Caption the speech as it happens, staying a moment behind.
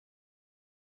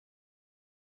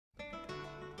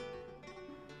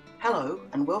Hello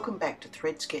and welcome back to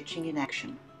Thread Sketching in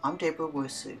Action. I'm Deborah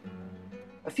Wirsu.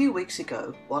 A few weeks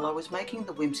ago, while I was making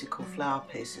the whimsical flower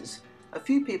pieces, a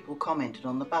few people commented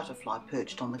on the butterfly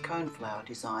perched on the coneflower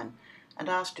design and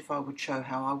asked if I would show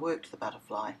how I worked the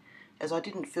butterfly, as I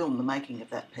didn't film the making of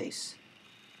that piece.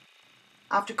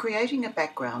 After creating a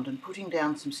background and putting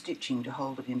down some stitching to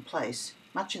hold it in place,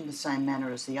 much in the same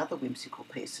manner as the other whimsical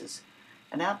pieces,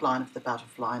 an outline of the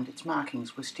butterfly and its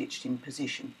markings were stitched in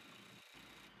position.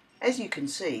 As you can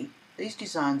see, these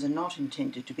designs are not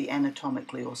intended to be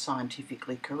anatomically or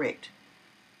scientifically correct.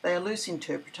 They are loose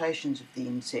interpretations of the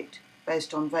insect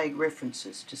based on vague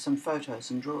references to some photos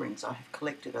and drawings I have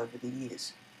collected over the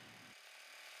years.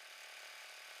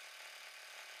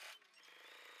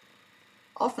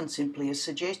 Often simply a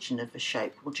suggestion of a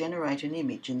shape will generate an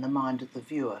image in the mind of the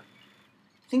viewer.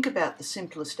 Think about the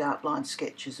simplest outline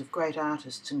sketches of great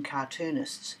artists and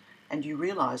cartoonists, and you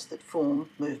realise that form,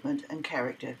 movement and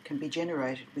character can be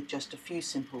generated with just a few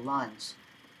simple lines.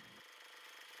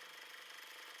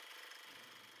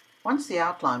 Once the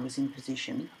outline was in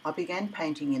position, I began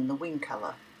painting in the wing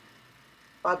colour.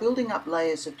 By building up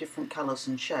layers of different colours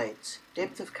and shades,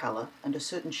 depth of colour and a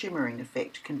certain shimmering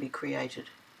effect can be created.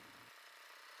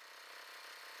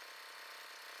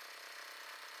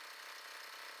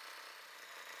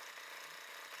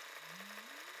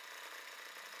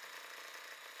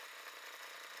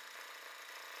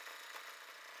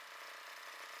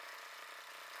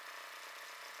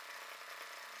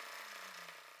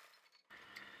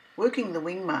 Working the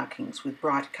wing markings with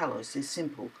bright colours is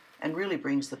simple and really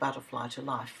brings the butterfly to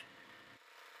life.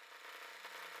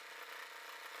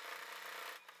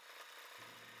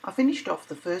 I finished off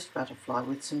the first butterfly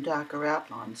with some darker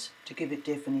outlines to give it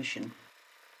definition.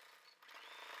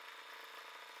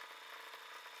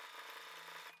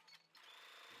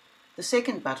 The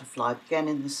second butterfly began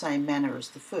in the same manner as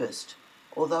the first,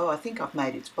 although I think I've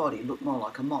made its body look more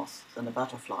like a moth than a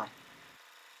butterfly.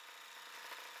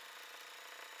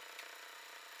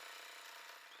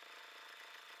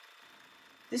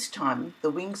 This time, the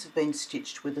wings have been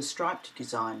stitched with a striped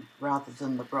design rather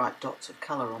than the bright dots of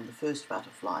colour on the first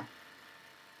butterfly.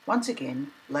 Once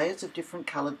again, layers of different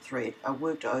coloured thread are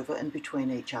worked over and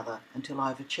between each other until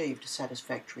I've achieved a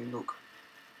satisfactory look.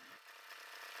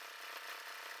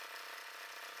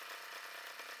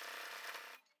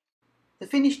 The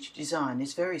finished design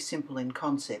is very simple in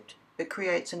concept, but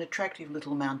creates an attractive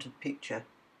little mounted picture.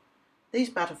 These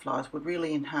butterflies would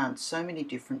really enhance so many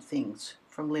different things,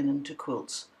 from linen to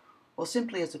quilts, or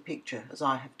simply as a picture, as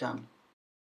I have done.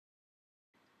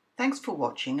 Thanks for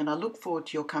watching, and I look forward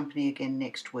to your company again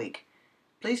next week.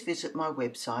 Please visit my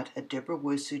website at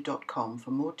deborahwirsu.com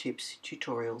for more tips,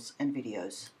 tutorials and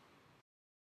videos.